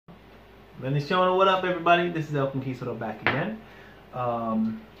Bendicion, what up everybody? This is Egungun back again.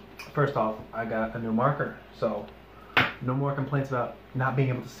 First off, I got a new marker, so no more complaints about not being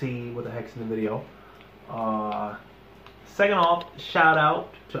able to see what the heck's in the video. Second off, shout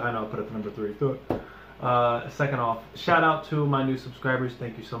out to, I know I put up the number 3. Second off, shout out to my new subscribers.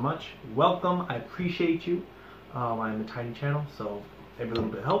 Thank you so much. Welcome. I appreciate you. I'm a tiny channel, so every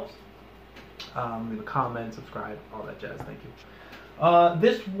little bit helps. Leave a comment, subscribe, all that jazz. Thank you.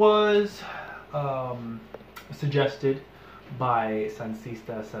 This was suggested by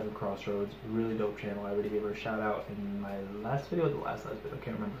Sancista 7 Crossroads. Really dope channel. I already gave her a shout out in my last video, the last video, I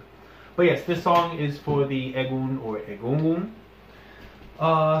can't remember. But yes, this song is for the EGUN or Egungun.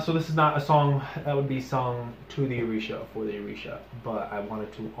 So this is not a song that would be sung to the Orisha, for the Orisha, but I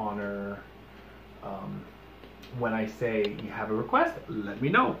wanted to honor, when I say you have a request, let me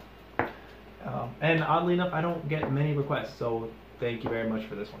know. And oddly enough, I don't get many requests, so thank you very much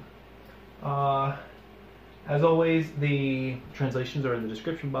for this one. As always, the translations are in the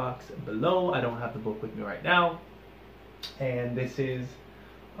description box below. I don't have the book with me right now, and this is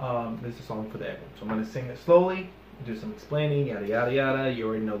a song for the EGUN. So I'm going to sing it slowly, do some explaining, yada yada yada. You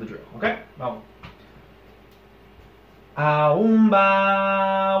already know the drill. Okay, vamos.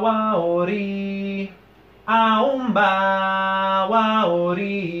 Aumba wa ori, aumba wa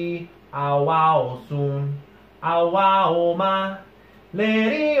ori, awa osun, awa oma,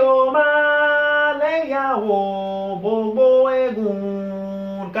 leri oma, leyawo, BOGBO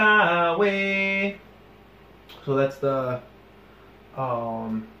EGUN kawe. So that's the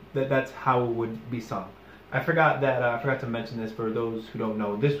that's how it would be sung. I forgot to mention this for those who don't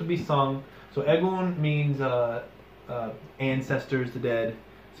know. This would be sung. So EGUN means ancestors, the dead,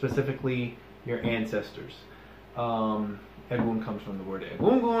 specifically your ancestors. EGUN comes from the word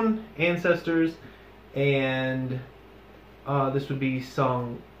Egungun, ancestors, and this would be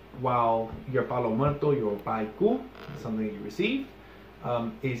sung while your palo muerto, your baiku, something you receive,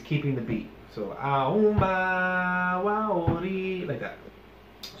 is keeping the beat. So aumba wa ori, like that.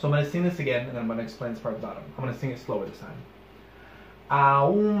 So I'm going to sing this again, and then I'm going to explain this part at the bottom. I'm going to sing it slower this time.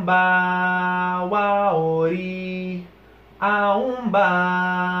 Aumba wa ori,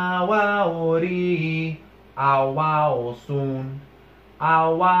 aumba wa ori, awa osun,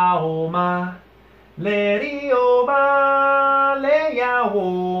 awa oma, leri oma,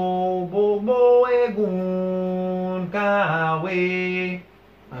 leyawo, BOGBO EGUN kawe.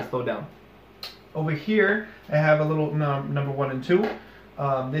 I'll slow down. Over here, I have a little number 1 and 2.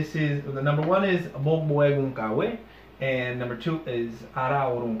 This is, the number 1 is BOGBO EGUN kawe, and number 2 is ara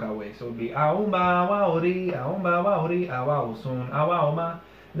ORUN kawe. So it would be aumba wa ori, awa osun, awa oma,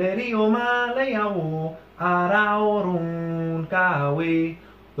 leri oma, leyawo, ara ORUN kawe.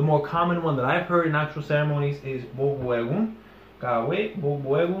 The more common one that I've heard in actual ceremonies is BOGBO EGUN kawe,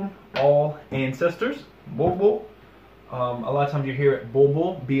 BOGBO EGUN, all ancestors, BOGBO. A lot of times you hear it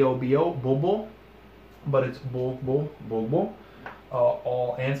BOGBO, B-O-B-O, BOGBO, but it's BOGBO, BOGBO,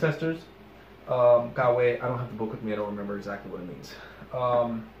 all ancestors. Kawe, I don't have the book with me, I don't remember exactly what it means.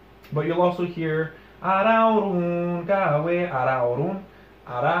 But you'll also hear ara ORUN kawe, ara ORUN.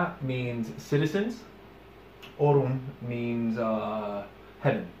 Ara means citizens, ORUN means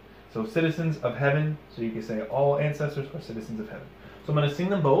heaven. So citizens of heaven, so you can say all ancestors are citizens of heaven. So I'm going to sing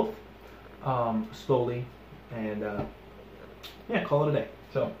them both slowly, and yeah, call it a day.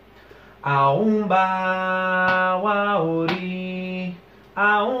 So aumba wa ori,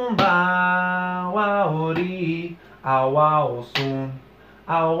 aumba wa ori, awa osun,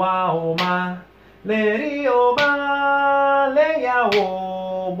 awa oma, leri oma,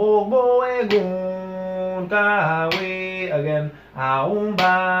 leyawo, BOGBO EGUN kawe. Again,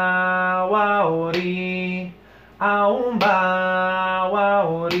 aumba wa ori, aumba wa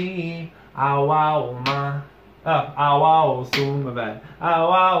ori, awa oma, awa osun, my bad,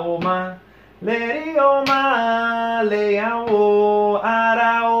 awa oma, leri oma, leyawo,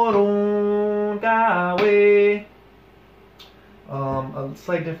 ara ORUN kawe. A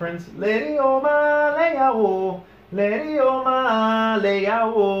slight difference, leri oma, leyawo, leri oma,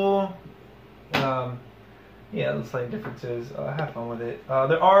 leyawo. Yeah, the slight differences. Have fun with it.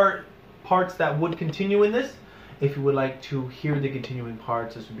 There are parts that would continue in this. If you would like to hear the continuing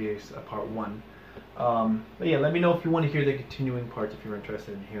parts, this would be a part 1. But yeah, let me know if you want to hear the continuing parts, if you're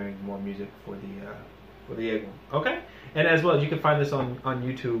interested in hearing more music for the EGUN. Okay? And as well, you can find this on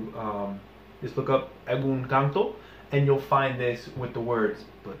YouTube. Just look up EGUN Canto, and you'll find this with the words.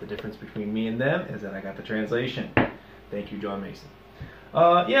 But the difference between me and them is that I got the translation. Thank you, John Mason.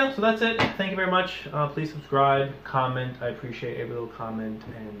 Yeah, so that's it. Thank you very much. Please subscribe, comment. I appreciate every little comment,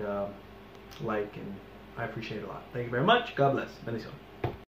 and like, and I appreciate it a lot. Thank you very much. God bless. Bendicion.